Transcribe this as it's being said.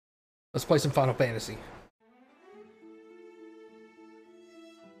Let's play some Final Fantasy.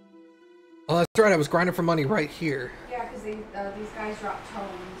 Oh, that's right. I was grinding for money right here. Yeah, because these guys drop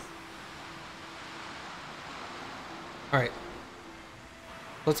tones. Alright.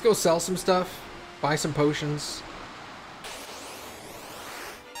 Let's go sell some stuff. Buy some potions.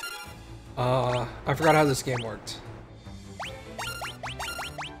 I forgot how this game worked.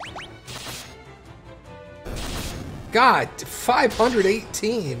 God,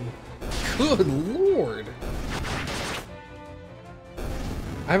 518. Good lord.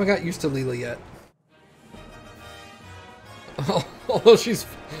 I haven't got used to Leela yet. Although she's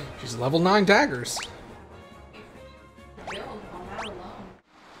level 9 daggers. Build on that alone.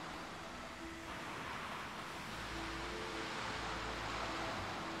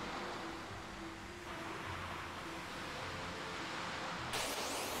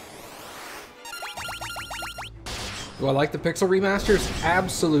 Do I like the pixel remasters?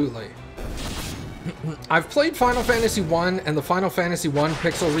 Absolutely. I've played Final Fantasy 1, and the Final Fantasy 1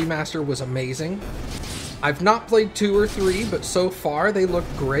 pixel remaster was amazing. I've not played 2 or 3, but so far they look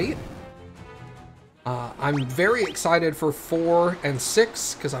great. I'm very excited for 4 and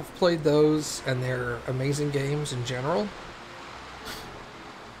 6, because I've played those, and they're amazing games in general.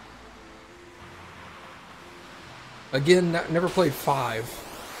 Again, never played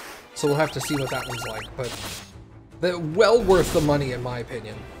 5, so we'll have to see what that one's like, but they're well worth the money in my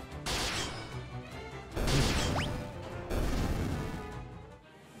opinion.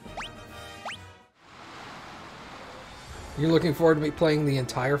 You're looking forward to me playing the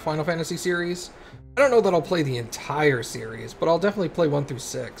entire Final Fantasy series? I don't know that I'll play the entire series, but I'll definitely play 1 through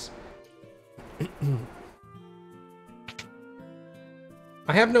 6.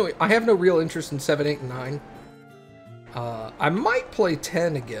 I have no real interest in 7, 8, and 9. I might play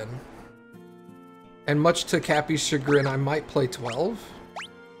 10 again. And much to Cappy's chagrin, I might play 12.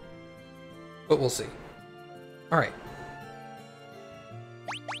 But we'll see. Alright.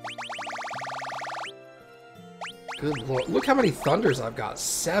 Good lord. Look how many thunders I've got.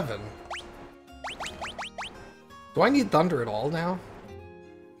 7. Do I need thunder at all now?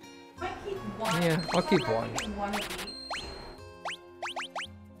 Might keep one. Yeah, I'll keep one. One of each.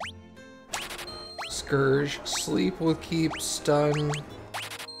 Scourge. Sleep will keep. Stun.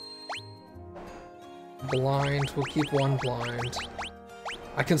 Blind. We'll keep 1 blind.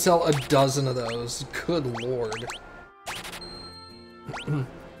 I can sell a dozen of those. Good lord.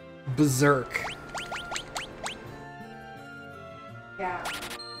 Berserk. Yeah.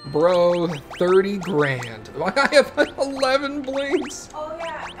 Bro, 30 grand. I have 11 blinks. Oh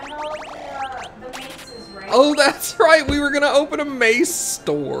yeah, and all the maces, right? Oh, that's right. We were gonna open a mace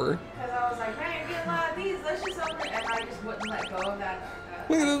store. Because I was like, man, you're getting a lot of these. Let's just open it, and I just wouldn't let go of that.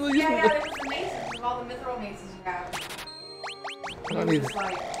 Look at the- Yeah, there was the maces of all the mithril maces you have. I don't need Just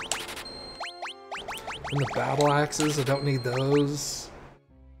like, and the battle axes. I don't need those.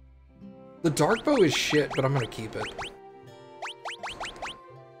 The dark bow is shit, but I'm gonna keep it.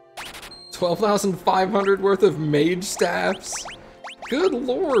 12,500 worth of mage staffs. Good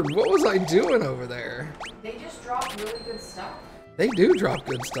lord, what was I doing over there? they just drop really good stuff. They do drop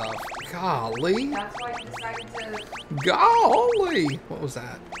good stuff. Golly. That's why you decided to. Golly. What was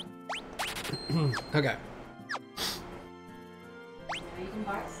that? Okay. You can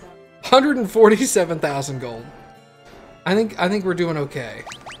buy stuff. 147,000 gold. I think we're doing okay.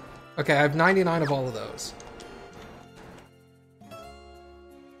 Okay, I have 99 of all of those.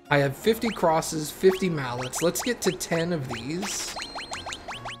 I have 50 crosses, 50 mallets. Let's get to 10 of these.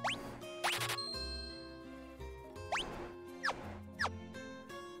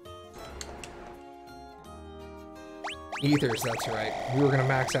 Ethers, that's right. We were gonna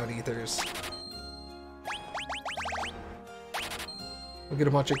max out ethers. We'll get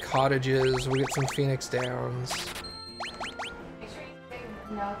a bunch of cottages, we'll get some Phoenix Downs. Make sure you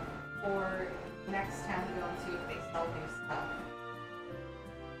save enough for next time to go and see if they sell new stuff.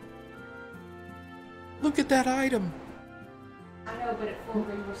 Look at that item. I know, but it fully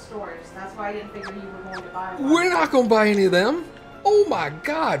restores. That's why I didn't figure you were going to buy one. We're not gonna buy any of them. Oh my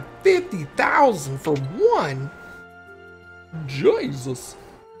god, 50,000 for one. Jesus.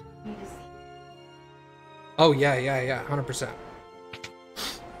 You need to see. Oh yeah, 100%.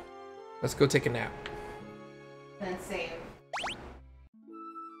 Let's go take a nap. And then save.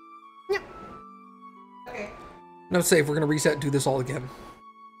 Yep. Okay. No save, we're gonna reset and do this all again.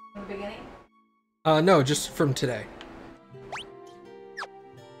 From the beginning? No, just from today.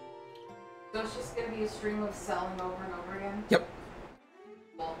 So it's just going to be a stream of selling over and over again? Yep.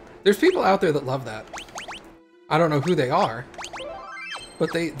 Cool. There's people out there that love that. I don't know who they are,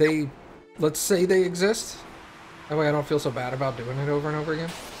 but they let's say they exist. That way I don't feel so bad about doing it over and over again.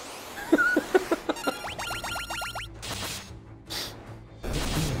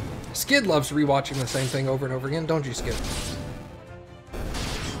 Skid loves rewatching the same thing over and over again, don't you, Skid?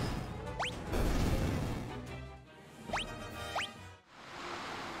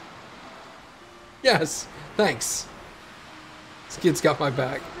 Yes, thanks. Skid's got my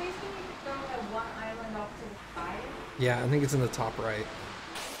back. Yeah, I think it's in the top right.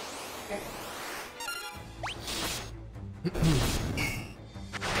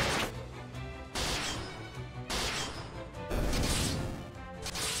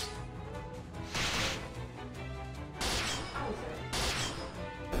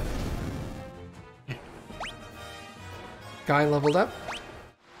 Guy leveled up.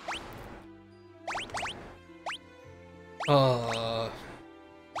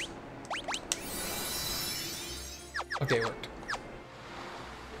 Okay, it worked.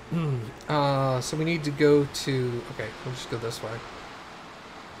 So we need to go to... Okay, we'll just go this way.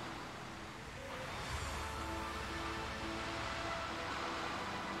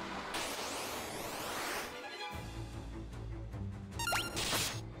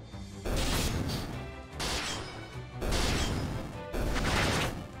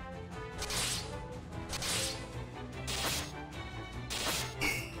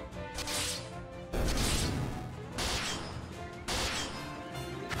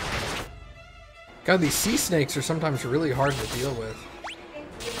 God, these sea snakes are sometimes really hard to deal with.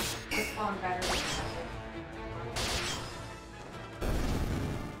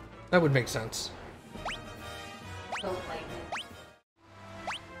 That would make sense.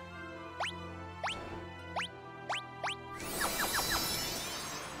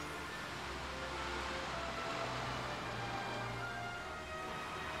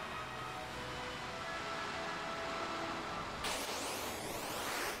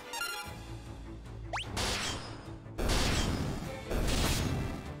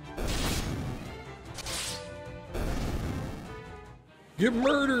 Get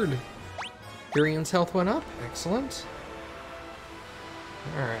murdered! Tyrion's health went up. Excellent.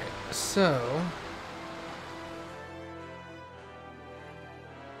 Alright, so...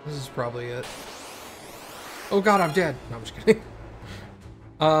 This is probably it. Oh god, I'm dead! No, I'm just kidding.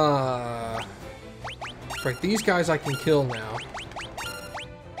 Right, these guys I can kill now.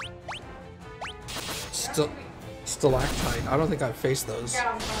 Stalactite. I don't think I've faced those.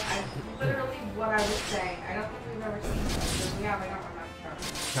 Yeah, literally what I was saying. I don't think we've ever seen those. We have, I don't remember.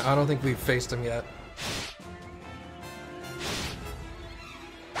 I don't think we've faced them yet.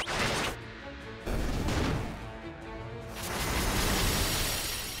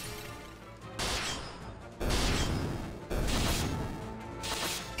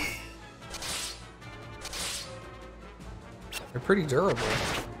 They're pretty durable.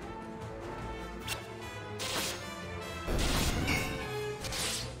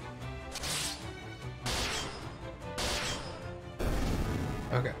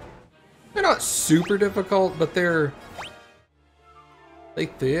 Okay. They're not super difficult, but they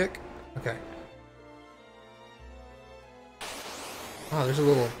thick. Okay. Oh, there's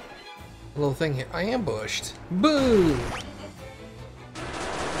a little thing here. I ambushed. Boo!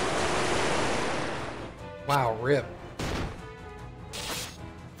 Wow, rip.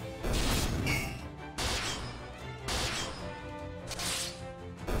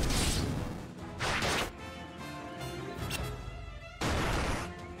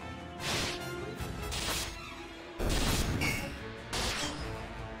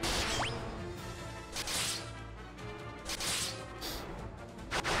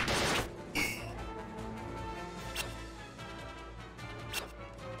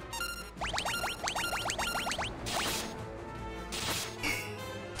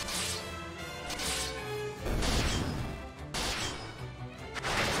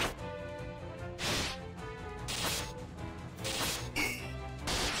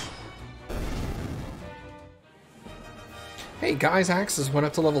 Hey, Guy's axes went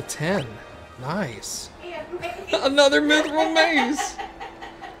up to level 10. Nice. Another mithril maze.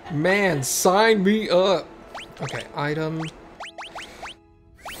 Man, sign me up. Okay, item.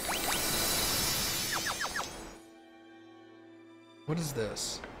 What is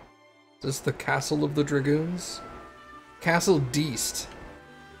this? Is this the Castle of the Dragoons? Castle Deast.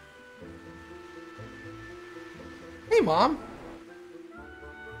 Hey, Mom.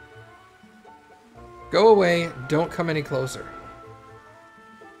 Go away. Don't come any closer.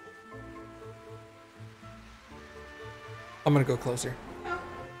 I'm gonna go closer.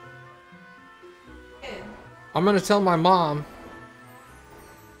 I'm gonna tell my mom.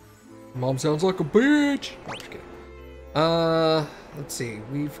 Mom sounds like a bitch. No, I'm just kidding. Let's see.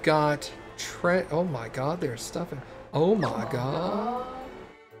 We've got oh my god, there's stuff in. Oh my god.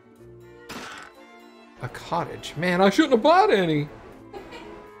 A cottage. Man, I shouldn't have bought any. You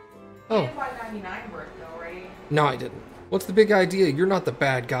didn't buy 99 worth though, right? No, I didn't. What's the big idea? You're not the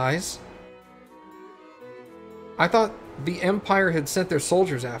bad guys. I thought the Empire had sent their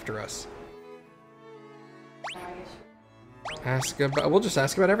soldiers after us. Ask about... We'll just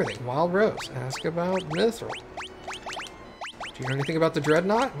ask about everything. Wild Rose. Ask about Mithril. Do you know anything about the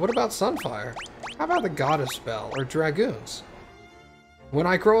Dreadnought? What about Sunfire? How about the Goddess Bell or Dragoons? When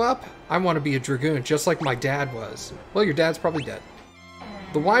I grow up, I want to be a Dragoon just like my dad was. Well, your dad's probably dead.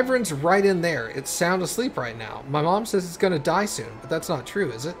 The Wyvern's right in there. It's sound asleep right now. My mom says it's gonna die soon, but that's not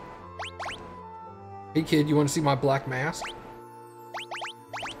true, is it? Hey kid, you want to see my black mask?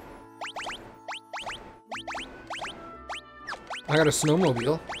 I got a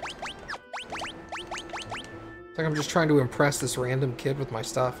snowmobile. It's like I'm just trying to impress this random kid with my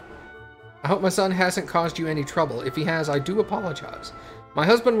stuff. I hope my son hasn't caused you any trouble. If he has, I do apologize. My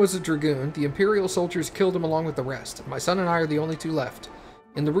husband was a Dragoon. The Imperial soldiers killed him along with the rest. My son and I are the only two left.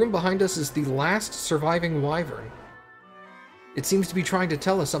 In the room behind us is the last surviving Wyvern. It seems to be trying to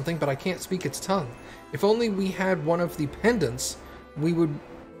tell us something, but I can't speak its tongue. If only we had one of the pendants, we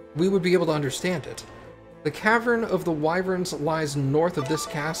would be able to understand it. The Cavern of the Wyverns lies north of this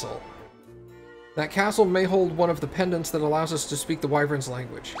castle. That castle may hold one of the pendants that allows us to speak the Wyvern's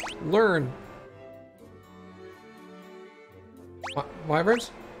language. Learn.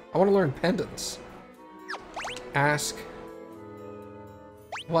 Wyverns? I want to learn pendants. Ask.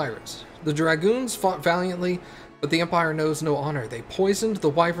 Wyverns. The Dragoons fought valiantly, but the Empire knows no honor. They poisoned the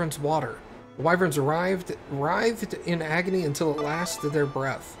Wyvern's water. The Wyverns writhed in agony until at last their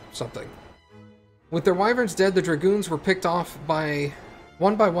breath. Something. With their Wyverns dead, the Dragoons were picked off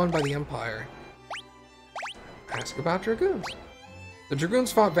one by one by the Empire. Ask about Dragoons. The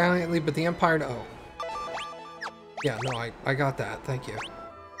Dragoons fought valiantly, but the Empire... Oh. Yeah, no, I got that. Thank you.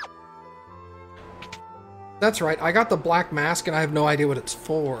 That's right. I got the black mask, and I have no idea what it's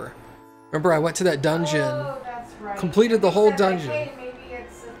for. Remember, I went to that dungeon. Oh, that's right. Completed the whole dungeon. Like, hey, maybe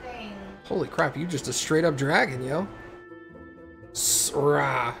it's a thing. Holy crap, you just a straight-up dragon, yo.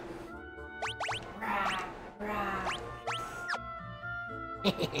 Rah. Rah, rah.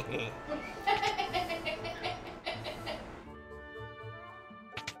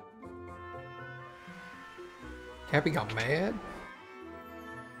 Cappy got mad?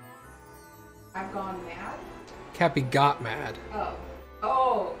 I've gone mad? Cappy got mad. Oh.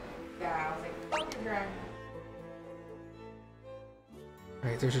 Oh! Yeah, I was like, fuck your dragon.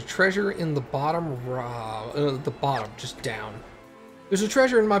 Alright, there's a treasure in the bottom, just down. There's a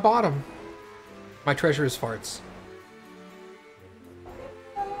treasure in my bottom. My treasure is farts.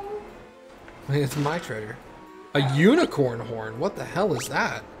 It's my treasure. A unicorn horn? What the hell is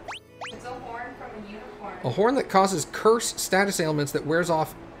that? It's a horn from a unicorn. A horn that causes curse status ailments that wears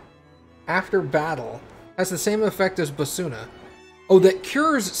off after battle. Has the same effect as Basuna. Oh, that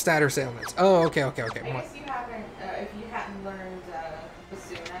cures status ailments. Oh, okay. I guess you haven't, if you hadn't learned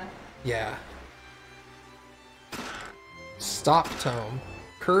Basuna. Yeah. Stop tome.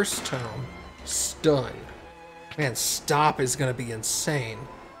 Curse tome. Stun. Man, stop is gonna be insane.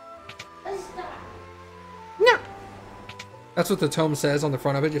 Stop. No. That's what the tome says on the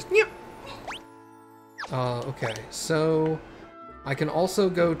front of it. Just yeah. Okay, so I can also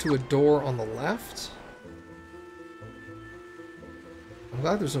go to a door on the left. I'm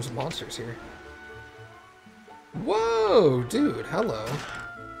glad there's some monsters here. Whoa, dude, hello.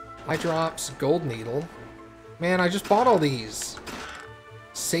 Eye drops, gold needle. Man, I just bought all these.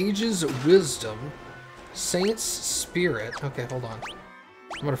 Sage's wisdom. Saint's spirit. Okay, hold on.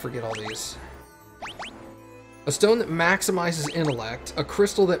 I'm gonna forget all these. A stone that maximizes intellect. A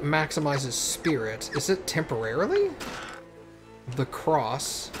crystal that maximizes spirit. Is it temporarily? The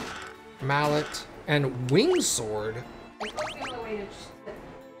cross. Mallet. And wing sword. I think the only way to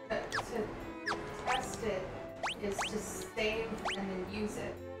test it is to save and then use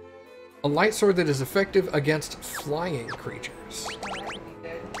it. A light sword that is effective against flying creatures. Oh, that would be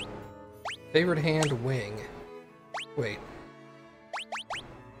good. Favored hand, wing. Wait.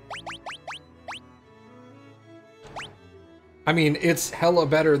 I mean, it's hella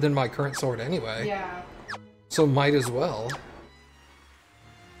better than my current sword anyway. Yeah. So might as well.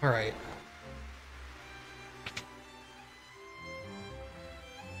 Alright.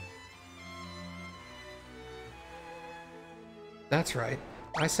 That's right.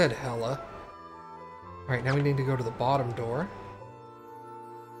 I said hella. Alright, now we need to go to the bottom door.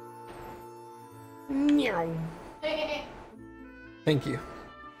 Meow. Thank you.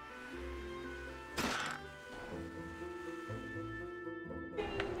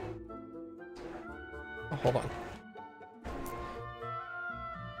 Oh, hold on.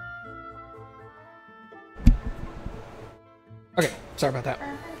 Okay, sorry about that.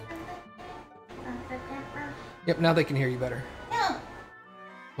 Yep, now they can hear you better. No.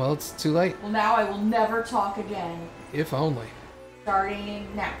 Well, it's too late. Well, now I will never talk again. If only. Starting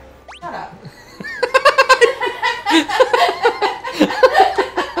now. Shut up.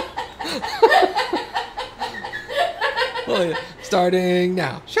 Well, yeah. Starting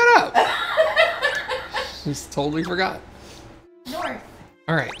now. Shut up! Just totally forgot. North.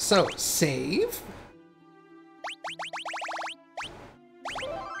 Alright, so save.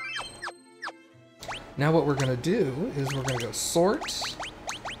 Now what we're gonna do is we're gonna go sort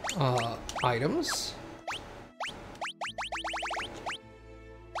items.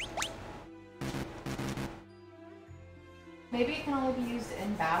 Maybe it can only be used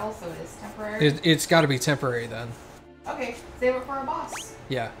in battle, so it is temporary. It's got to be temporary then. Okay, save it for a boss.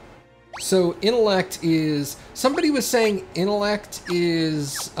 Yeah. So intellect is, somebody was saying intellect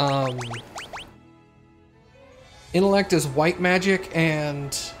is white magic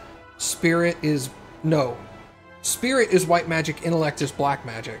and spirit is, no. Spirit is white magic, intellect is black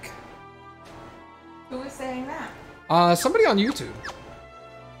magic. Who is saying that? Somebody on YouTube.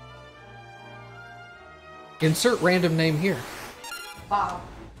 Insert random name here. Bob.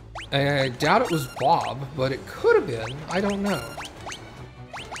 I doubt it was Bob, but it could have been. I don't know.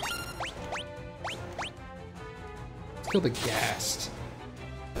 Let's kill the ghast.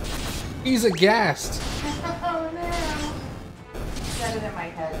 He's a ghast. Oh no. I said it in my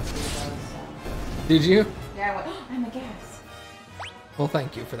head too, though, so. Did you? Yeah, I went, oh, I'm a gas. Well,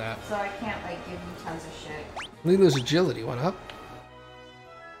 thank you for that. So I can't, like, give you tons of shit. Lila's agility went up.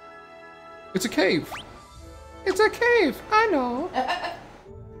 It's a cave. It's a cave. I know.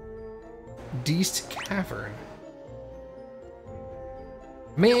 Deist Cavern.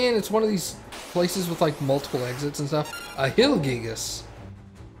 Man, it's one of these places with like multiple exits and stuff. A hill gigas.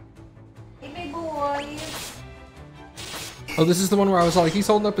 Hey, big boy. Oh, this is the one where I was like, he's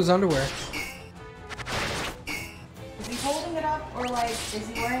holding up his underwear. Is he holding it up, or like, is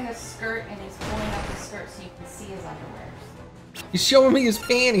he wearing a skirt and he's pulling up his skirt so you can see his underwear? He's showing me his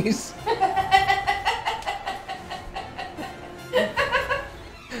panties.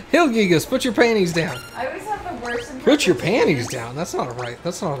 Hill gigas, put your panties down. I always have the worst. Put your panties down. That's not a right.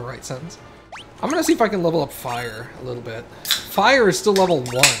 That's not a right sentence. I'm gonna see if I can level up fire a little bit. Fire is still level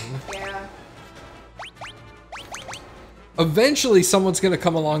 1. Yeah. Eventually, someone's gonna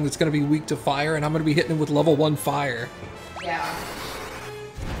come along that's gonna be weak to fire, and I'm gonna be hitting him with level 1 fire. Yeah.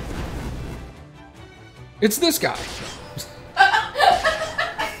 It's this guy.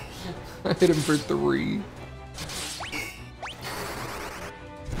 I hit him for 3.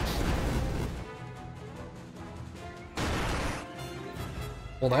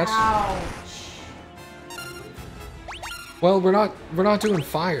 Well, that's. Ouch. Well, we're not doing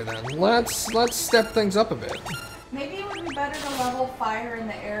fire then. Let's step things up a bit. Maybe it would be better to level fire in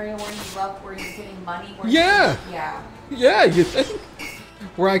the area where you're getting money. Where Yeah. Yeah. Yeah, you think?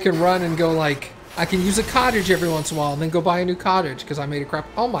 Where I can run and go like, I can use a cottage every once in a while and then go buy a new cottage because I made a crap.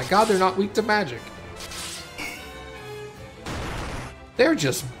 Oh my god, they're not weak to magic. They're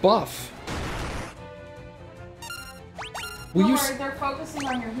just buff. Don't worry, they're focusing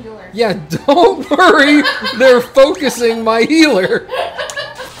on your healer. Yeah, don't worry. They're focusing my healer.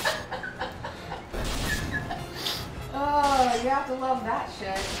 Oh, you have to love that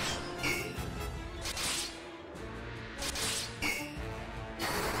shit.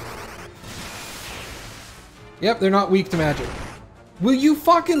 Yep, they're not weak to magic. Will you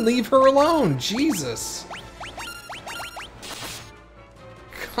fucking leave her alone? Jesus.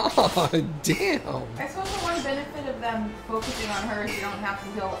 God damn. I suppose the one benefit of them focusing on her is you don't have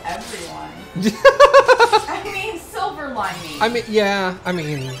to heal everyone. I mean, silver lining. I mean, yeah, I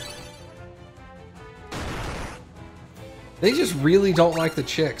mean... They just really don't like the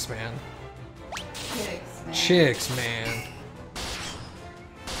chicks, man. Chicks, man. Chicks, man.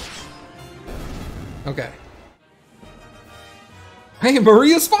 Okay. Hey,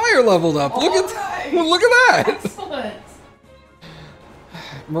 Maria's fire leveled up. Look at Alright. look at that. Excellent.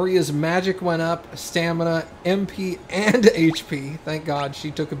 Maria's magic went up, stamina, MP, and HP. Thank God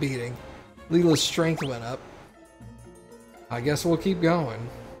she took a beating. Leela's strength went up. I guess we'll keep going.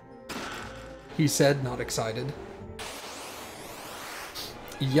 He said, not excited.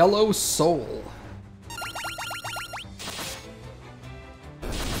 Yellow Soul.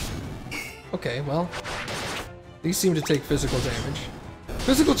 Okay, well, these seem to take physical damage.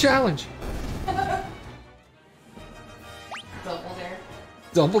 Physical challenge. Double dare.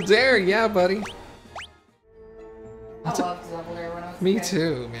 Double dare, yeah, buddy. I loved double dare when I was a Me kid.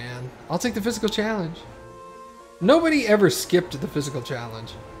 too, man. I'll take the physical challenge. Nobody ever skipped the physical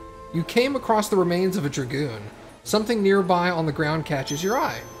challenge. You came across the remains of a dragoon. Something nearby on the ground catches your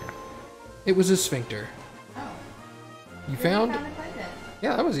eye. It was a sphincter. Oh. You Then found... a pendant.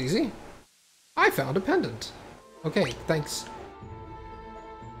 Yeah, that was easy. I found a pendant. Okay, thanks.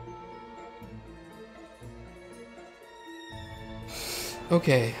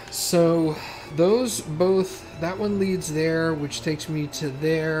 Okay, so those both, that one leads there, which takes me to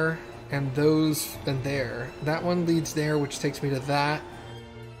there, and those and there. That one leads there, which takes me to that.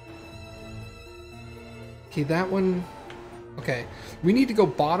 Okay, that one, okay. We need to go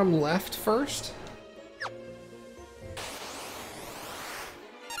bottom left first.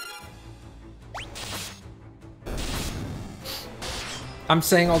 I'm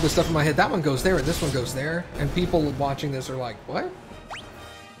saying all this stuff in my head. That one goes there, and this one goes there, and people watching this are like, what?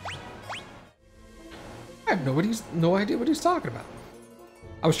 I have no idea what he's talking about.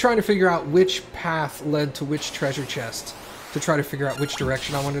 I was trying to figure out which path led to which treasure chest to try to figure out which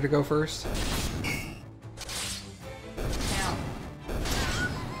direction I wanted to go first. Now.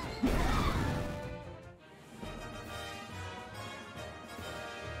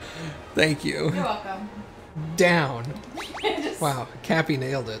 Thank you. You're welcome. Down. Just Wow, Cappy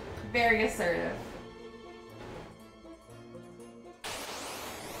nailed it. very assertive.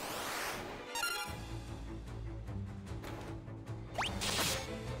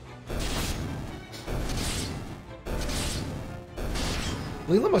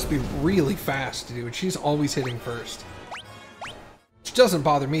 Leela must be really fast, dude. She's always hitting first. Which doesn't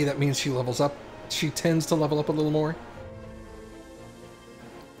bother me. That means she levels up. She tends to level up a little more.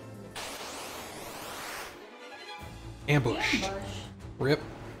 Ambush. Ambush. Rip.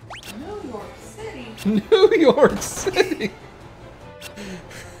 New York City. New York City!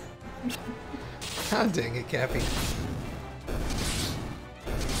 God dang it, Cappy.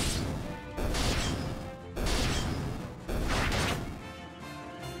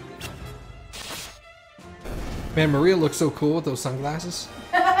 Man, Maria looks so cool with those sunglasses.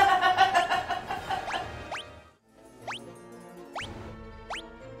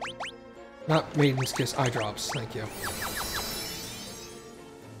 Not Maiden's Kiss, eye drops, thank you.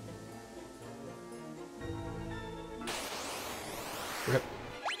 Rip.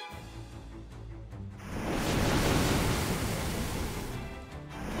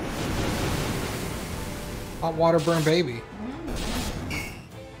 Hot water burn baby.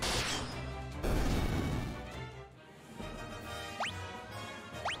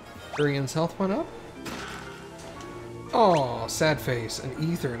 Durian's health went up. Oh, sad face. An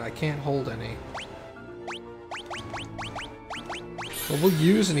ether and I can't hold any. Well, we'll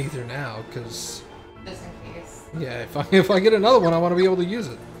use an ether now, because... Just in case. yeah, if I get another one, I want to be able to use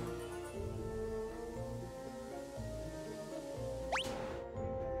it.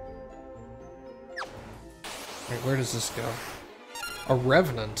 Wait, where does this go? A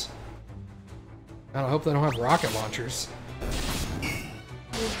Revenant. God, I hope they don't have rocket launchers. They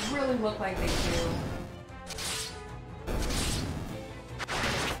really look like they do.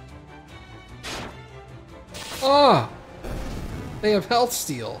 Ah! They have health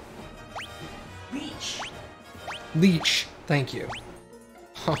steal. Leech. Leech. Thank you.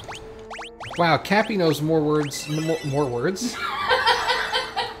 Huh. Wow, Cappy knows more words. More words?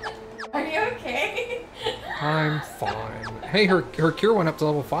 Are you okay? I'm fine. Hey, her cure went up to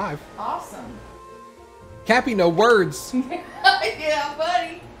level 5. Awesome. Cappy, no words. Yeah,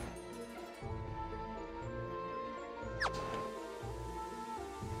 buddy.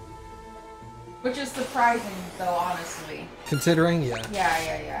 Which is surprising, though, honestly. Considering, yeah.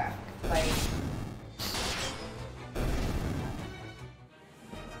 Yeah. Like,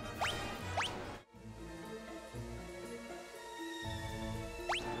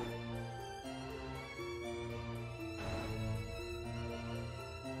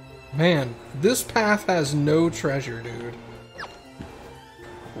 Man, this path has no treasure, dude.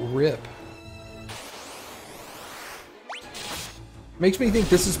 Rip. Makes me think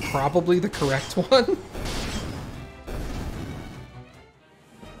this is probably the correct one.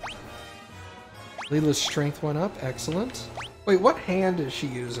 Leela's strength went up. Excellent. Wait, what hand is she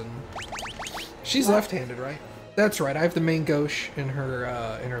using? She's left-handed, right? That's right. I have the main gauche in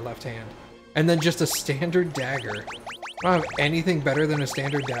her left hand. And then just a standard dagger. I don't have anything better than a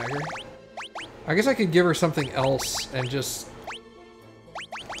standard dagger. I guess I could give her something else and just...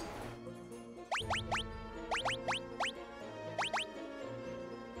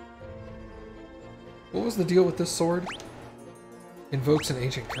 What was the deal with this sword? Invokes an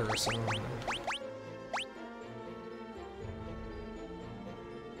ancient curse. I don't know.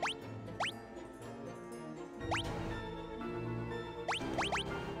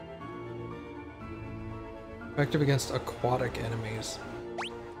 Effective against aquatic enemies.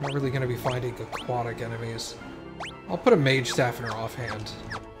 Not really going to be finding aquatic enemies. I'll put a mage staff in her offhand.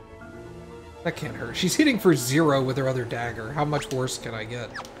 That can't hurt. She's hitting for 0 with her other dagger. How much worse can I get?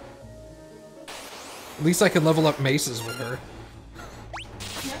 At least I can level up maces with her.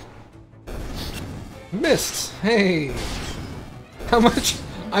 Yeah. Missed! Hey! How much?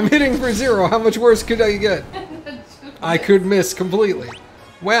 I'm hitting for 0. How much worse could I get? I could miss completely.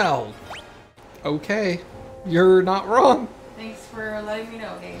 Well, okay. You're not wrong. Thanks for letting me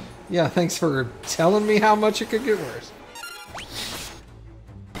know, game. Yeah, thanks for telling me how much it could get worse.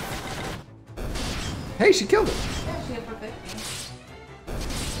 Hey, she killed it. Yeah, she hit for 50.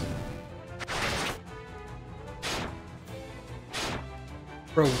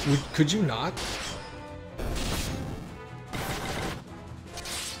 Bro, could you not?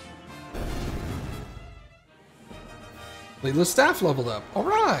 Leela's staff leveled up.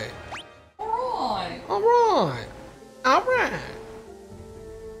 Alright. Alright. Alright. Alright.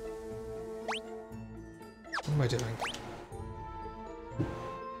 What am I doing?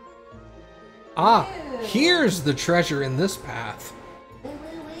 Ah, here's the treasure in this path. Woo,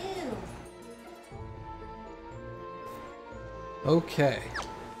 woo, woo. Okay.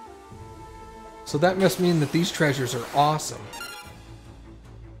 So that must mean that these treasures are awesome.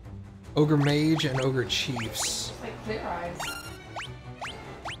 Ogre Mage and Ogre Chiefs. It's like Clear Eyes.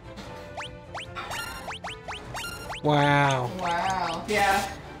 Wow. Wow. Yeah.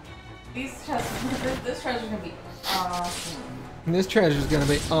 These chests, this treasure's gonna be awesome. This treasure's gonna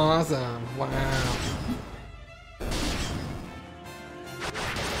be awesome. Wow.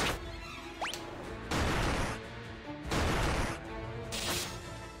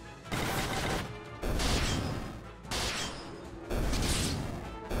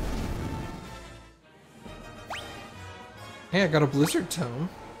 Hey, I got a Blizzard Tome.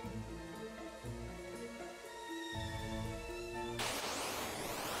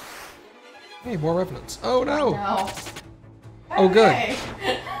 Hey, more revenants. Oh no! No. Oh, good. Okay.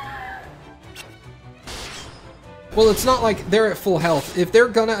 Well, it's not like they're at full health. If they're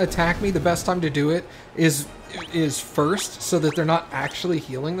gonna attack me, the best time to do it is first, so that they're not actually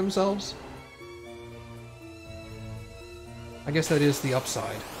healing themselves. I guess that is the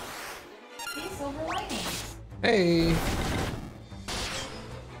upside. See, silver linings. Hey!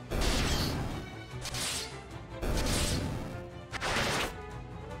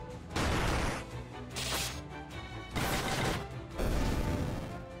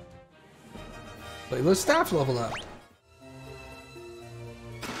 Layla's staff leveled up.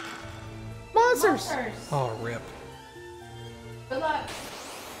 Monsters! Monsters. Oh, rip. Good luck.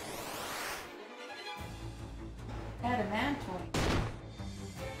 Adamantoid.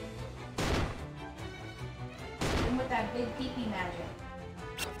 And with that big pee-pee magic.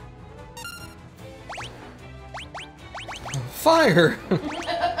 Fire!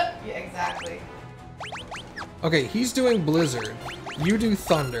 Yeah, exactly. Okay, he's doing Blizzard. You do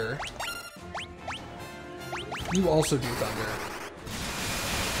Thunder. You also do Thunder.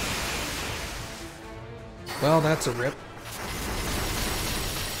 Well, that's a rip.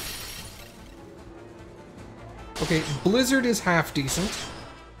 Okay, Blizzard is half decent.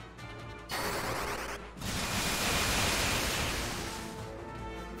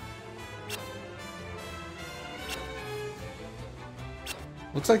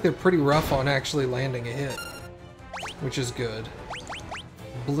 Looks like they're pretty rough on actually landing a hit, which is good.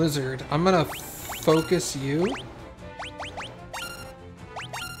 Blizzard, I'm gonna focus you.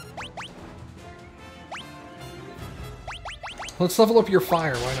 Let's level up your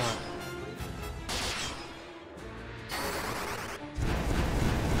fire, why not?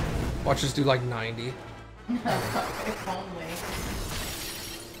 Watch us do like 90. If only.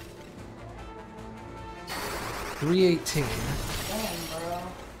 318. Dang, bro.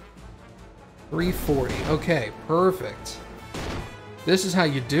 340. Okay, perfect. This is how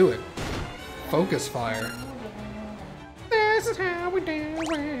you do it. Focus fire. This is how we do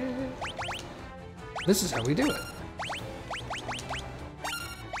it. This is how we do it.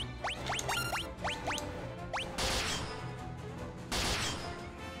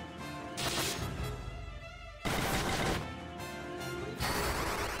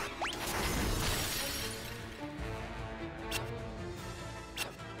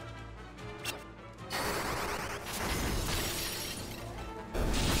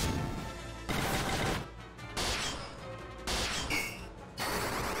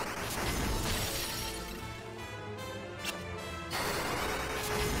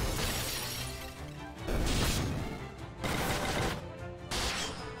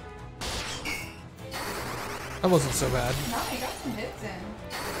 That wasn't so bad. No, you got some hits in.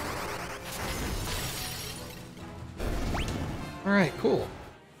 Alright, cool.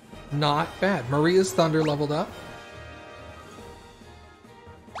 Not bad. Maria's Thunder leveled up.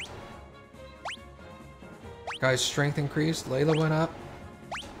 Guy's strength increased. Layla went up.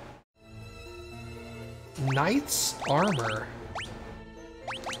 Knight's armor.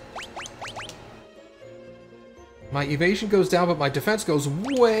 My evasion goes down, but my defense goes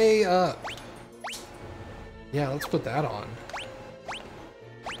way up. Yeah, let's put that on.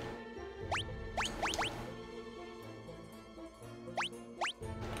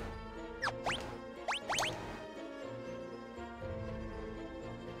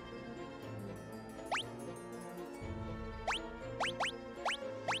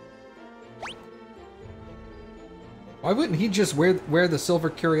 Why wouldn't he just wear the silver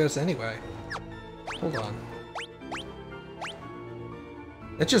curios anyway? Hold on.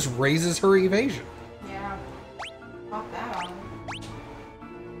 That just raises her evasion. Yeah. Pop that on.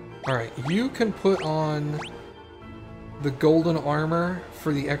 Alright, you can put on the golden armor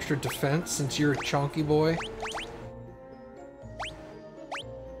for the extra defense since you're a chonky boy.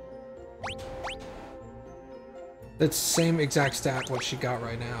 That's the same exact stat what she got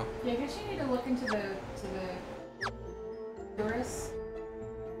right now. Yeah, I guess you need to look into the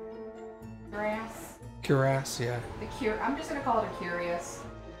Cuirass, yeah. I'm just gonna call it a curious.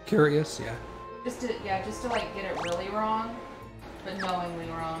 Curious, yeah. Just to like get it really wrong, but knowingly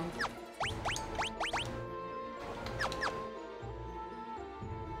wrong.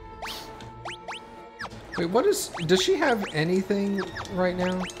 Wait, does she have anything right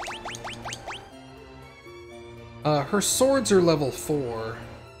now? Her swords are level 4.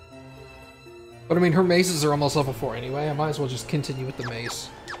 But I mean, her maces are almost level 4 anyway. I might as well just continue with the mace.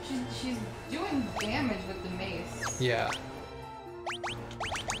 She's doing damage with the mace. Yeah.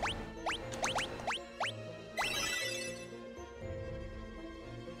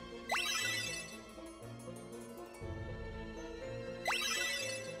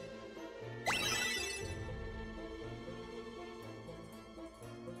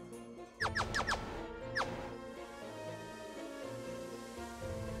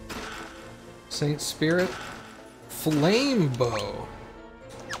 Saint Spirit. Flame Bow.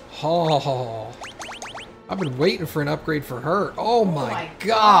 Oh, I've been waiting for an upgrade for her. Oh my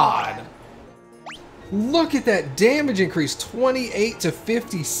god. Look at that damage increase, 28 to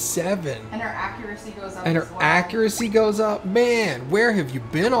 57. And her accuracy goes up. And her accuracy goes up. Man, where have you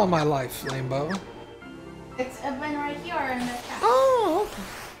been all my life, Flame Bow? It's been right here in the cat. Oh.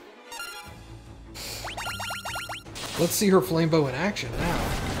 Let's see her Flame Bow in action now.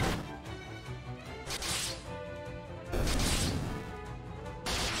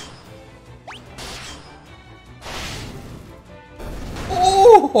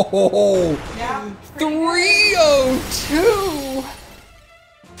 Oh, yeah, 302!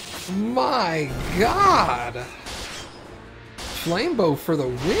 My god! Flame Bow for the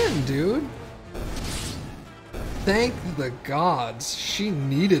win, dude. Thank the gods. She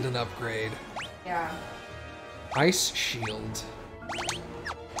needed an upgrade. Yeah. Ice Shield.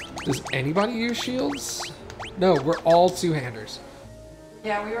 Does anybody use shields? No, we're all two-handers.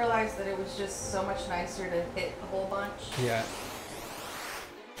 Yeah, we realized that it was just so much nicer to hit a whole bunch. Yeah.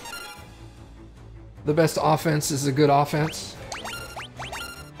 The best offense is a good offense.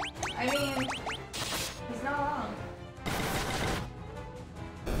 I mean, he's not wrong.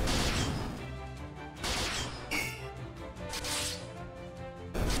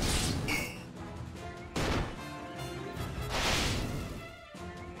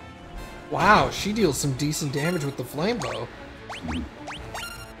 Wow, she deals some decent damage with the Flame Bow.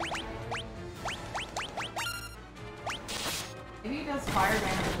 Maybe he does fire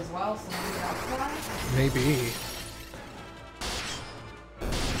damage as well, so maybe that's why? Maybe.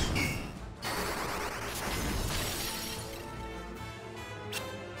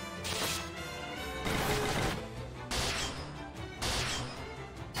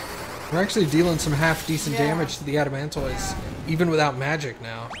 We're actually dealing some half-decent damage to the Adamantoids, even without magic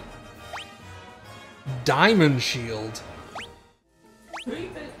now. Diamond Shield.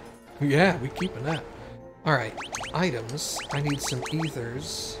 Keep it. Yeah, we keeping that. Alright, items. I need some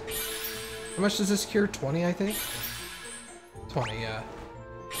ethers. How much does this cure? 20, I think? 20, yeah.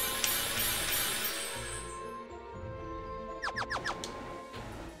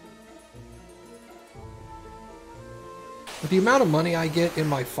 With the amount of money I get in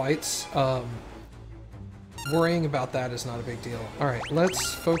my fights, worrying about that is not a big deal. Alright,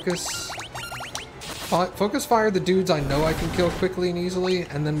 let's focus... Focus fire the dudes I know I can kill quickly and easily,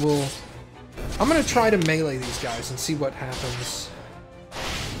 and then we'll... I'm gonna try to melee these guys and see what happens.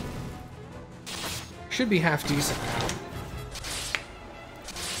 Should be half decent now.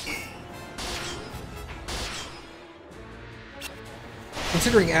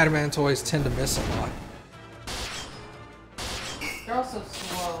 Considering Adamantoids tend to miss a lot. They're also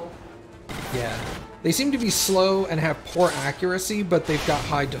slow. Yeah. They seem to be slow and have poor accuracy, but they've got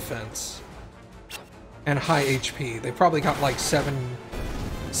high defense. And high HP. They probably got like 600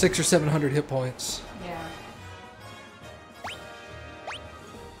 or 700 hit points. Yeah.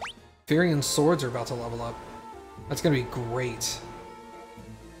 Furion swords are about to level up. That's gonna be great.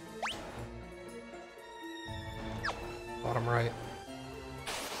 Bottom right.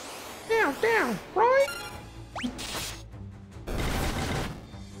 Down, down, right?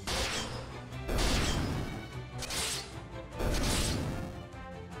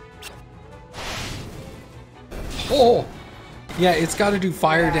 Oh! Yeah, it's gotta do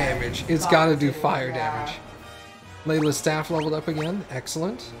fire damage. It's gotta do fire damage. Layla's staff leveled up again.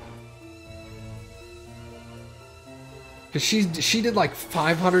 Excellent. Because she did like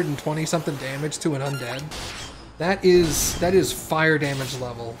 520 something damage to an undead. That is fire damage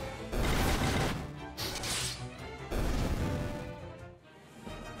level.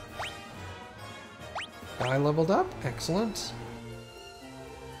 Guy leveled up. Excellent.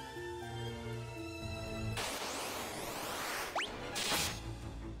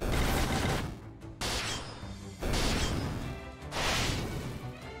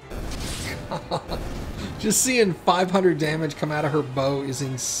 Just seeing 500 damage come out of her bow is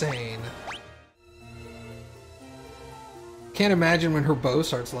insane. Can't imagine when her bow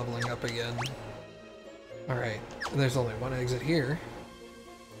starts leveling up again. Alright, and there's only one exit here.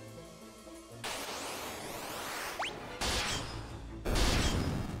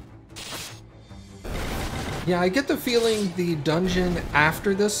 Yeah, I get the feeling the dungeon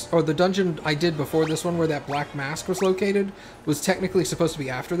after this, or the dungeon I did before this one where that black mask was located, was technically supposed to be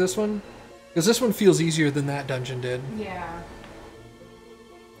after this one. Because this one feels easier than that dungeon did. Yeah.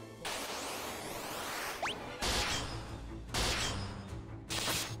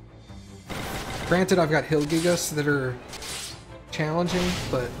 Granted, I've got Hill Gigas that are challenging,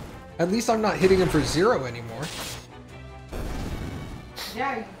 but at least I'm not hitting them for 0 anymore.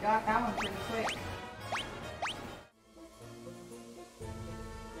 Yeah, you got that one pretty quick.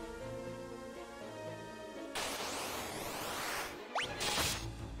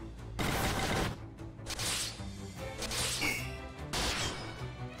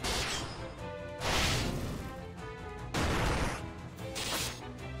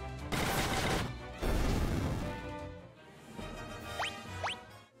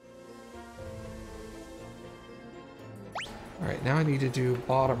 Alright, now I need to do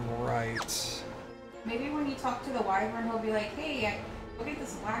bottom right. Maybe when you talk to the wyvern, he'll be like, hey, look at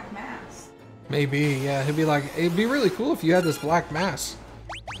this black mask. Maybe, yeah. He'll be like, it'd be really cool if you had this black mask.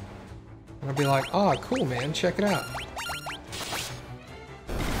 And I'll be like, oh, cool, man. Check it out.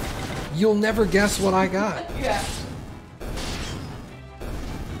 You'll never guess what I got. Yeah.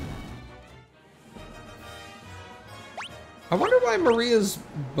 I wonder why Maria's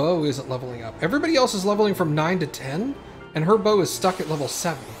bow isn't leveling up. Everybody else is leveling from 9 to 10, and her bow is stuck at level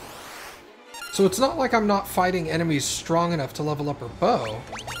 7. So it's not like I'm not fighting enemies strong enough to level up her bow.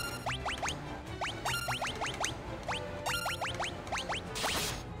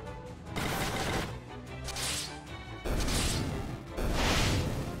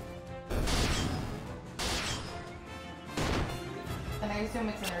 And I assume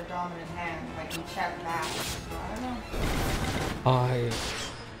it's in her dominant hand, like you check that. I don't know.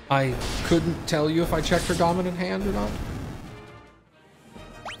 I couldn't tell you if I checked her dominant hand or not.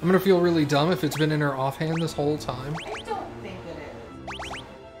 I'm gonna feel really dumb if it's been in her offhand this whole time. I don't think it is.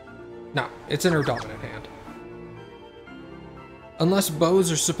 No, it's in her dominant hand. Unless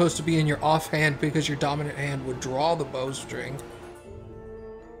bows are supposed to be in your offhand because your dominant hand would draw the bowstring.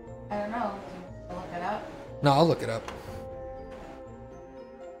 I don't know. Do you look it up? No, I'll look it up.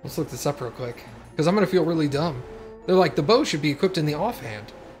 Let's look this up real quick. Because I'm gonna feel really dumb. They're like, the bow should be equipped in the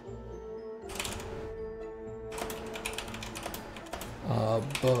offhand.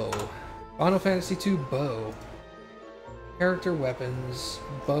 Bow. Final Fantasy II bow. Character weapons.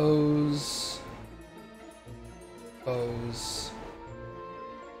 Bows. Bows.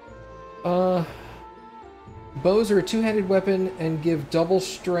 Bows are a two-handed weapon and give double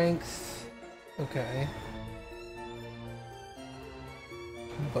strength. Okay.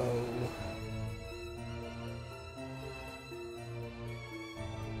 Bow.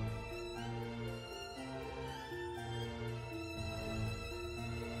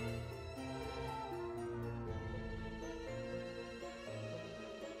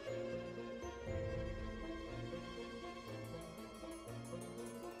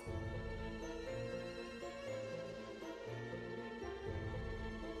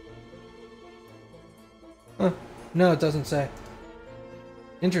 Huh. No, it doesn't say.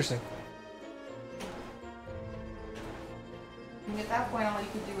 Interesting. think at that point all you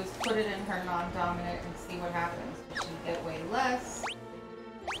could do is put it in her non-dominant and see what happens. Does she get way less?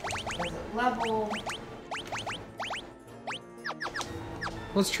 Does it level?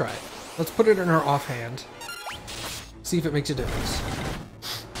 Let's try it. Let's put it in her offhand. See if it makes a difference.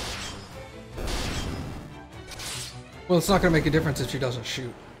 Well, it's not going to make a difference if she doesn't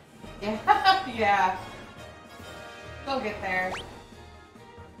shoot. Yeah, yeah. She'll get there.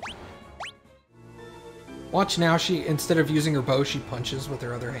 Watch now, she, instead of using her bow, she punches with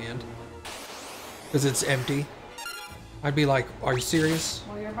her other hand. Because it's empty. I'd be like, are you serious?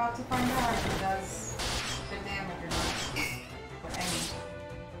 Well, you're about to find out if it does good damage or not. Or any.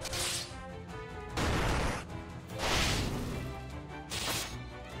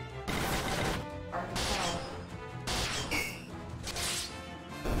 Hard to tell.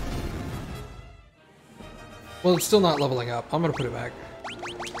 Well, it's still not leveling up. I'm gonna put it back.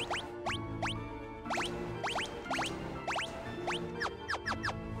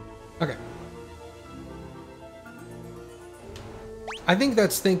 Okay. I think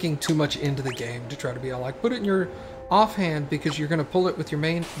that's thinking too much into the game to try to be all like, put it in your offhand because you're gonna pull it with your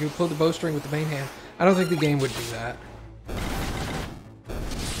main, you pull the bowstring with the main hand. I don't think the game would do that.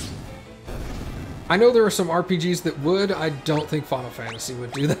 I know there are some RPGs that would. I don't think Final Fantasy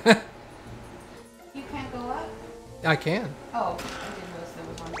would do that. You can't go up? I can. Oh, I didn't notice there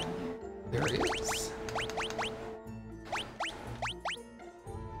was one down here. There it is.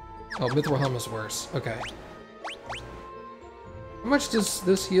 Oh, Mithril Helm is worse. Okay. How much does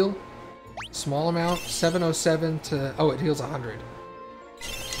this heal? Small amount? 707 to... Oh, it heals 100.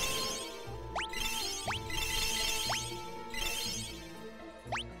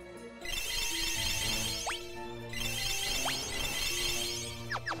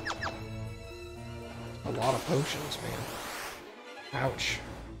 A lot of potions, man. Ouch.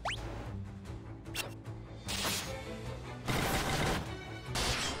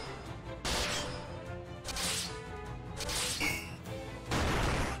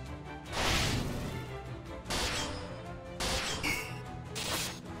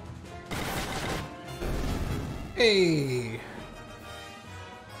 Hey!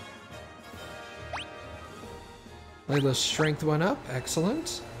 Layla's strength went up.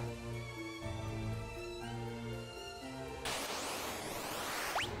 Excellent.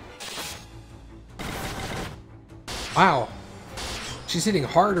 Wow. She's hitting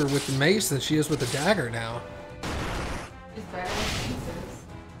harder with the mace than she is with the dagger now. She's better with maces.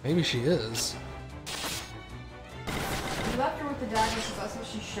 Maybe she is. You left her with the dagger because that's what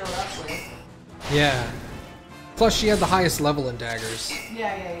she showed up with. Yeah. Plus, she had the highest level in daggers.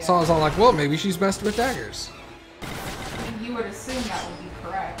 Yeah. So I was all like, well, maybe she's best with daggers. I mean, you would assume that would be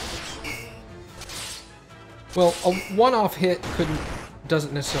correct. Well, a one-off hit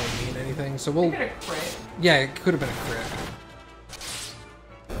doesn't necessarily mean anything, so we'll... It could have crit. Yeah, it could have been a crit.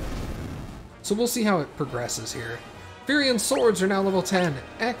 So we'll see how it progresses here. Furion swords are now level 10.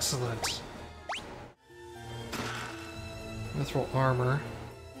 Excellent. Mithril armor.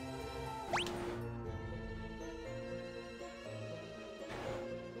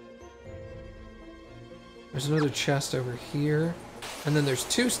 There's another chest over here. And then there's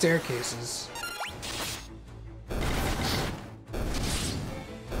 2 staircases.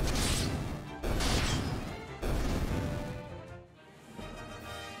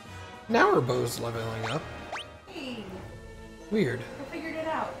 Now her bow's leveling up. Hey, Weird. I figured it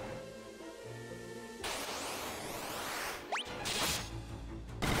out.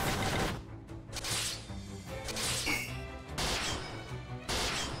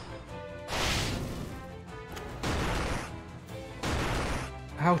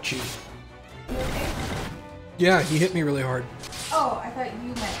 Ouchie. You okay? Yeah, he hit me really hard. Oh, I thought you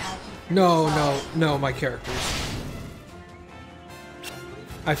meant ouchie. No, my characters.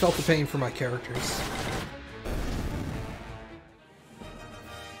 I felt the pain for my characters.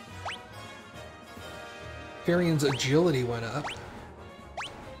 Furion's agility went up.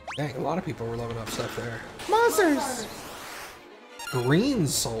 Dang, a lot of people were leveling up stuff there. Monsters! Green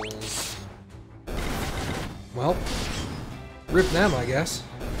souls. Well, rip them, I guess.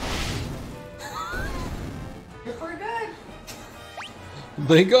 You're pretty good.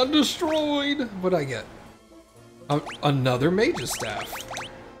 They got destroyed. What'd I get? Another mage's staff.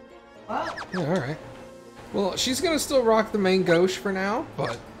 Well, Yeah, alright. Well, she's gonna still rock the main gauche for now,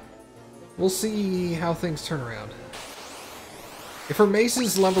 but we'll see how things turn around. If her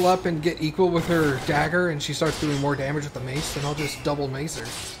maces level up and get equal with her dagger and she starts doing more damage with the mace, then I'll just double mace her.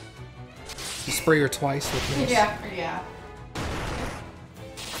 Just spray her twice with mace. yeah.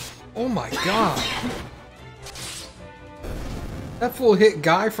 Oh my god. That fool hit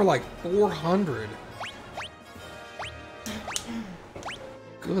Guy for like 400.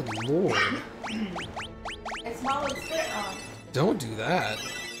 Good lord. It's Molly's fit wrong. Don't do that.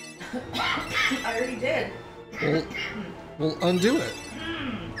 I already did. We'll undo it.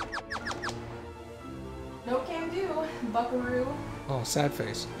 No can do, buckaroo. Oh, sad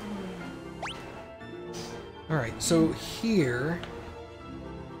face. Alright, so here...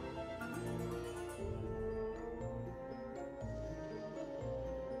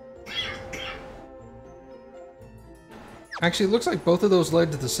 Actually, it looks like both of those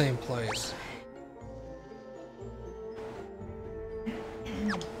led to the same place.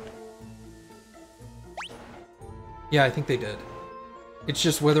 Yeah, I think they did. It's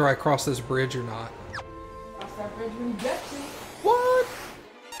just whether I cross this bridge or not. Cross that bridge when you get to. What?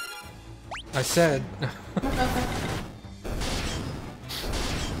 I said.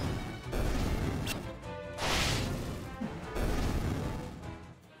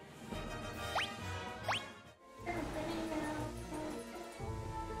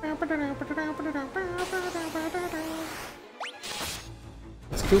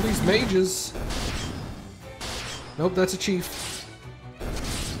 Let's kill these mages. Nope, that's a chief.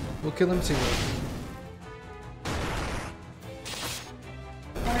 We'll kill him too.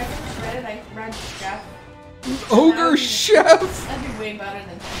 When I first read it, I read Chef. Ogre Chef! That'd be way better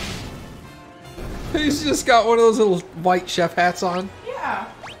than... He's just got one of those little white chef hats on. Yeah.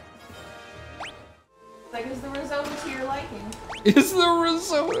 Like, is the risotto to your liking? Is the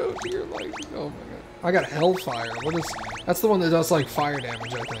risotto to your liking? Oh my god. I got Hellfire. What is... That's the one that does, like, fire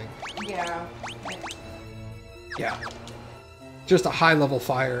damage, I think. Yeah. Yeah. Just a high-level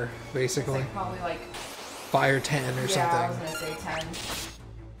fire, basically. Like probably like... Fire 10 or something. Yeah, I was gonna say 10.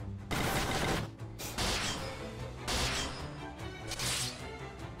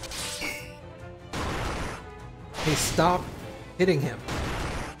 Hey, stop hitting him.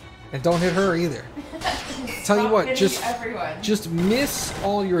 And don't hit her either. Tell you what, just miss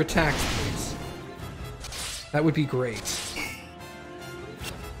all your attacks, please. That would be great.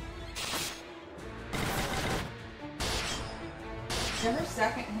 Her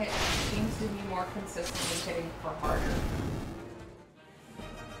second hit seems to be more consistently hitting for harder.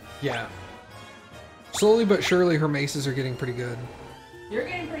 Yeah. Slowly but surely her maces are getting pretty good. You're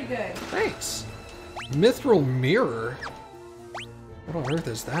getting pretty good. Thanks. Mithril Mirror? What on earth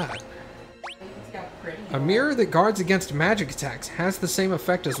is that? A mirror that guards against magic attacks has the same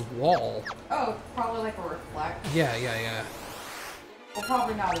effect as Wall. Oh, probably like a reflect. Yeah, yeah, yeah. Well,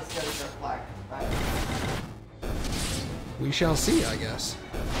 probably not as good as reflect, but... We shall see, I guess.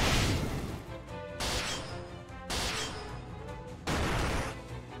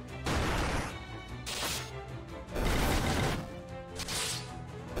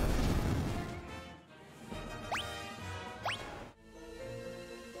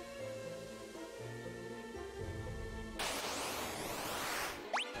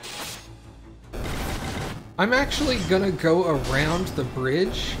 I'm actually gonna go around the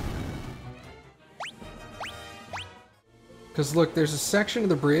bridge. Because look, there's a section of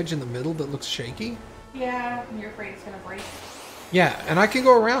the bridge in the middle that looks shaky. Yeah, you're afraid it's gonna break. Yeah, and I can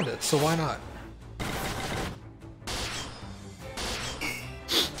go around it, so why not?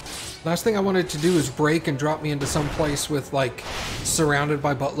 Last thing I wanted to do is break and drop me into some place with, like, surrounded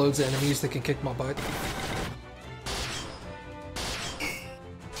by buttloads of enemies that can kick my butt.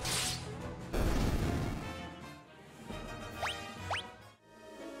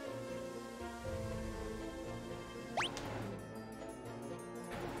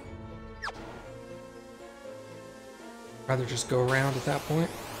 Rather just go around at that point.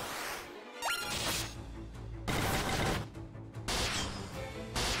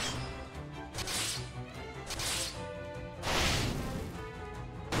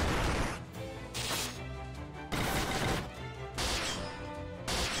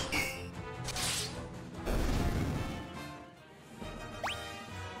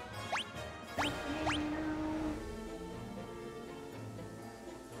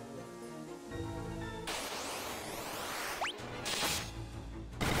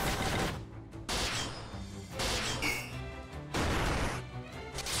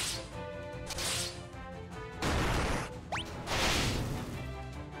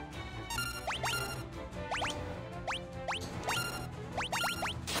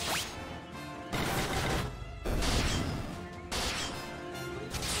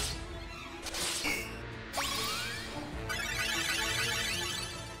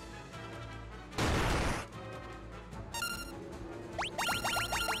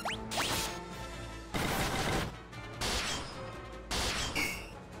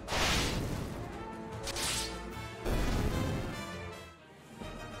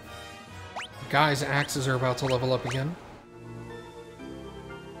 Guys' axes are about to level up again.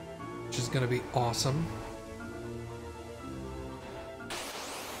 gonna be awesome.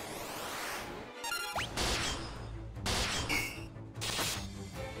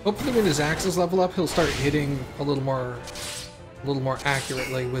 Hopefully when his axes level up, he'll start hitting a little more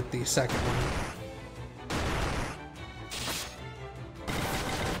accurately with the second one.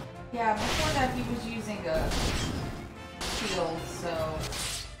 Yeah, before that he was using a shield, so...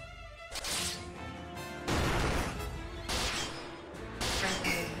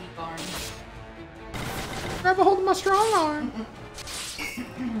 strengthening his weak arm. Grab a hold of my strong arm!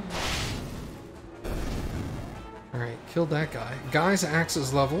 Alright, killed that guy. Guy's axe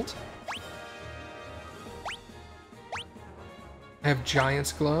is leveled. I have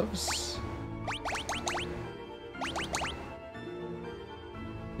giant's gloves.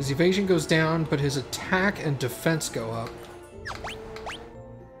 His evasion goes down, but his attack and defense go up.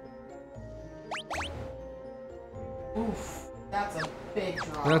 Oof, that's a big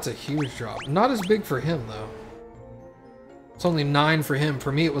drop. That's a huge drop. Not as big for him, though. It's only 9 for him.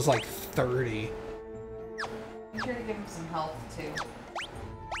 For me, it was like 30. I'm sure to give him some health, too.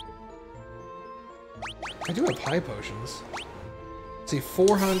 I do have high potions. Let's see,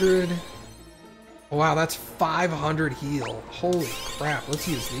 400. Oh, wow, that's 500 heal. Holy crap, let's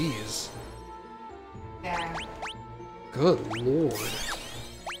use these. Yeah. Good lord.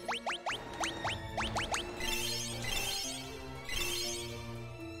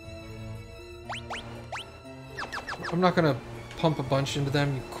 I'm not gonna pump a bunch into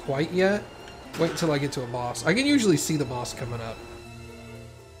them quite yet. Wait until I get to a boss. I can usually see the boss coming up.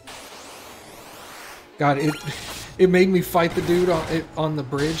 God, it made me fight the dude on the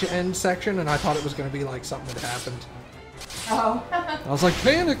bridge end section, and I thought it was going to be like something had happened. Oh. I was like,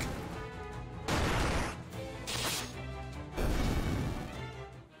 panic!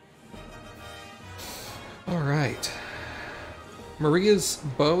 Alright. Maria's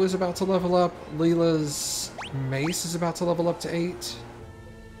bow is about to level up. Leela's mace is about to level up to 8.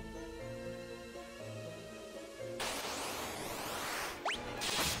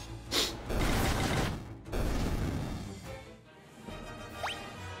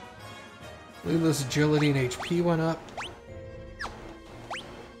 Leela's agility and HP went up.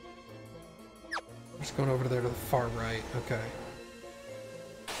 Just going over there to the far right. Okay.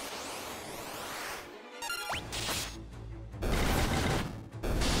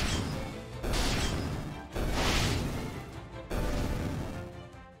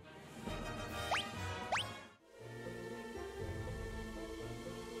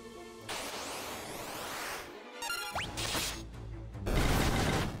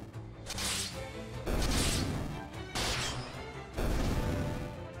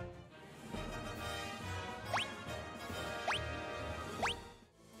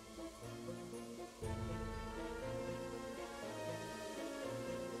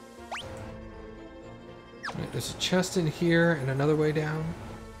 There's a chest in here and another way down.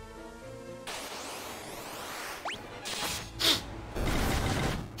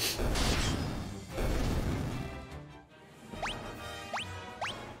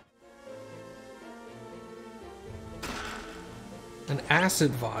 An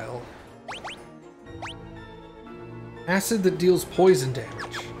acid vial. Acid that deals poison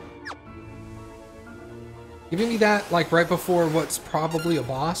damage. Giving me that, like, right before what's probably a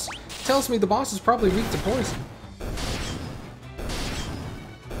boss, tells me the boss is probably weak to poison.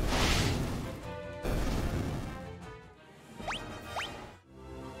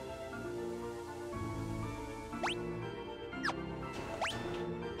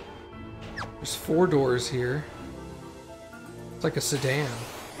 There's 4 doors here. It's like a sedan.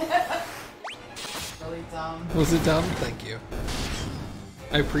 Really dumb. Was it dumb? Thank you.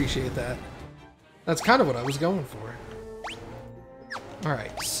 I appreciate that. That's kind of what I was going for.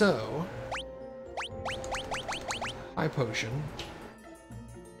 Alright, so... high potion.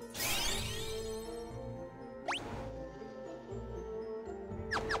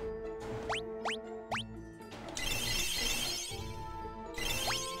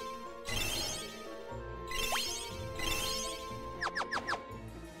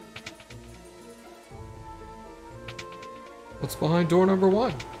 What's behind door number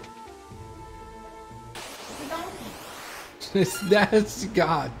 1? That's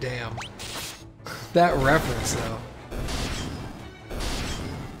goddamn. That reference, though.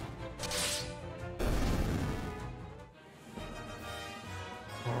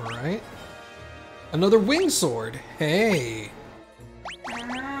 Alright. Another wing sword. Hey.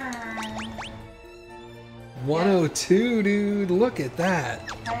 102, dude. Look at that.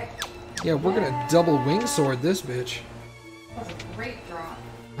 Yeah, we're gonna double wing sword this bitch. That was a great drop.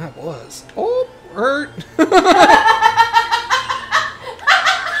 That was. Oh, hurt.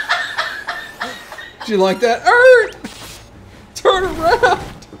 you like that? Ert! Turn around!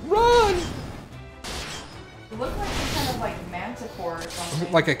 Run! It looked like some kind of like manticore or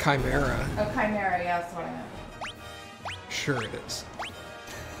something. Like a chimera. A chimera, yeah, that's what I meant. Sure it is.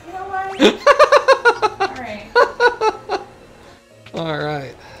 You know what? Alright.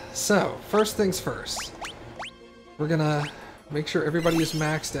 Alright. So, first things first. We're gonna make sure everybody is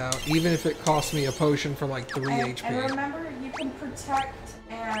maxed out, even if it costs me a potion for like 3 HP. And remember, you can protect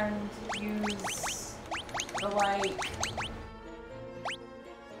and use the like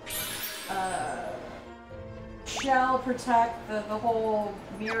shell protect, the whole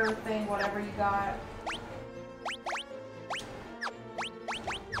mirror thing, whatever you got.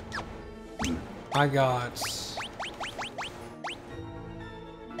 I got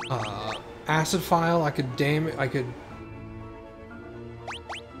acid file. I could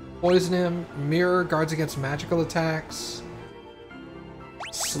poison him. Mirror guards against magical attacks.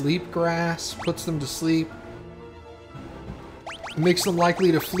 Sleep grass puts them to sleep. Makes them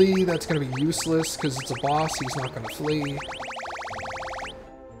likely to flee. That's going to be useless because it's a boss. He's not going to flee.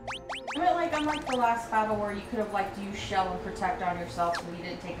 I mean, like, unlike the last battle where you could have, like, used shell and protect on yourself so you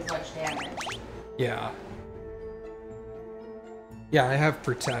didn't take as much damage. Yeah. Yeah, I have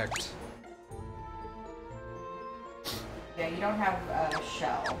protect. Yeah, you don't have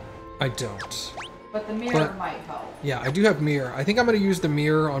shell. I don't. But the mirror might help. Yeah, I do have mirror. I think I'm going to use the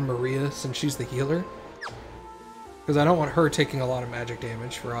mirror on Maria since she's the healer. Because I don't want her taking a lot of magic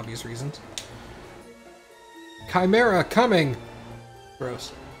damage for obvious reasons. Chimera coming!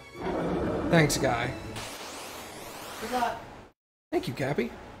 Gross. Thanks, guy. Good luck. Thank you,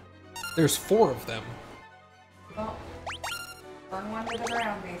 Cappy. There's 4 of them. Well, burn one to the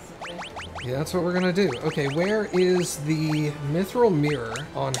ground, basically. Yeah, that's what we're gonna do. Okay, where is the mithril mirror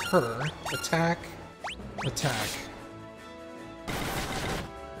on her? Attack. Attack.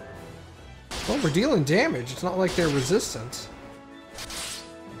 Well, we're dealing damage. It's not like they're resistant.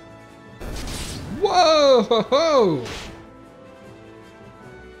 Whoa! Ho, ho.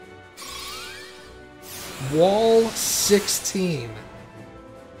 Wall 16.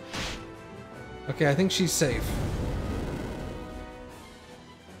 Okay, I think she's safe.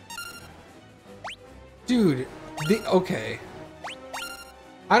 Dude, okay.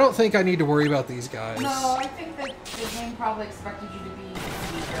 I don't think I need to worry about these guys. No, I think that the game probably expected you to be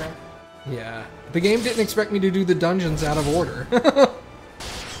weaker. Yeah. The game didn't expect me to do the dungeons out of order.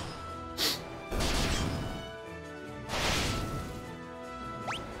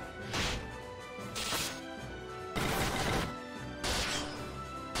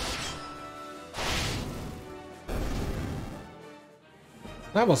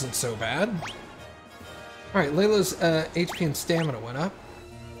 That wasn't so bad. Alright, Layla's HP and stamina went up.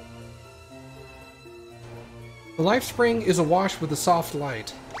 The life spring is awash with a soft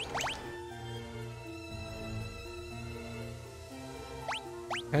light.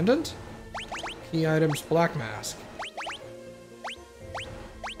 Pendant? Key items, black mask.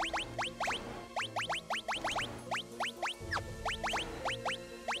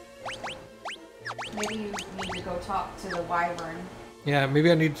 Maybe you need to go talk to the wyvern. Yeah,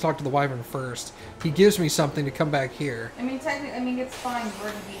 maybe I need to talk to the wyvern first. He gives me something to come back here. I mean, technically, it's fine. You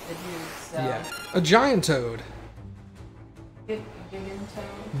already beat the dude, so... Yeah. A giant toad. Gigantoad?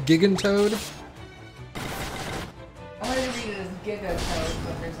 Gigantoad? I wanted to read it as Gigatoad,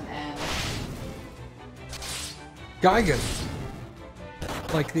 but there's an N. Gigan.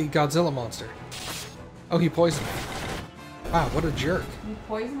 Like the Godzilla monster. Oh, he poisoned me. Wow, what a jerk. You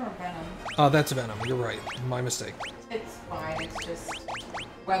poison or venom? Oh, that's venom. You're right. My mistake. It's fine. It's just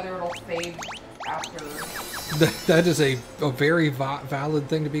whether it'll fade after. That is a very valid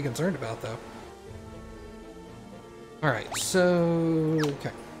thing to be concerned about, though. Alright, so...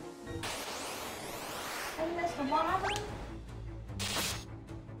 okay. Hey, Mr. Wyvern?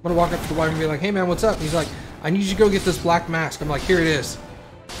 I'm gonna walk up to the wyvern and be like, hey man, what's up? And he's like, I need you to go get this black mask. I'm like, here it is.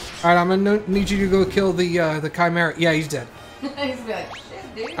 Alright, I'm gonna need you to go kill the chimera. Yeah, he's dead. He's gonna be like,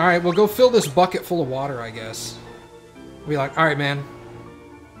 shit, dude. Alright, well go fill this bucket full of water, I guess. I'll be like, alright man.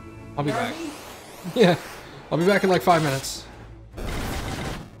 I'll be back. Yeah, I'll be back in like 5 minutes.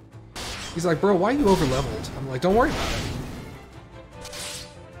 He's like, bro, why are you over leveled? I'm like, don't worry about it.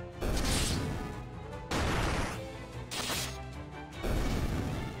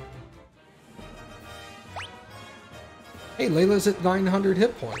 Hey, Layla's at 900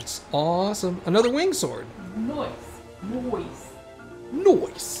 hit points. Awesome. Another wing sword. Nice. Nice.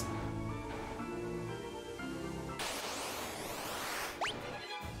 Nice.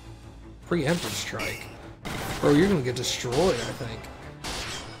 Preemptive strike. Bro, you're gonna get destroyed, I think.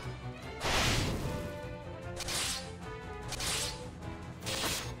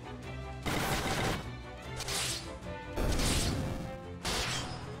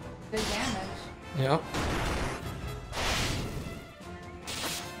 Good damage. Yep.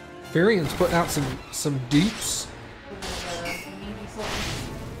 Varian's putting out some deeps. With the meaty swords.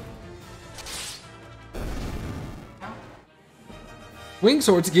 No? Wing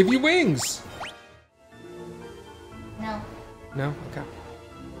swords give you wings. No. No? Okay.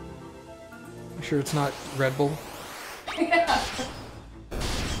 You sure it's not Red Bull? Yeah. I don't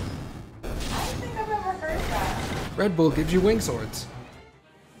think I've ever heard that. Red Bull gives you wing swords.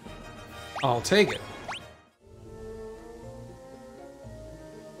 I'll take it.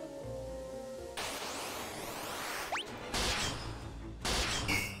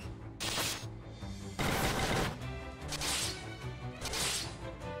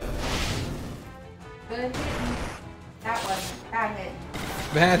 Good hitting. That wasn't. Bad hit.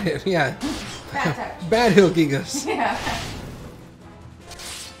 Bad hit, yeah. Bad touch. Bad Hill Gigas. Yeah.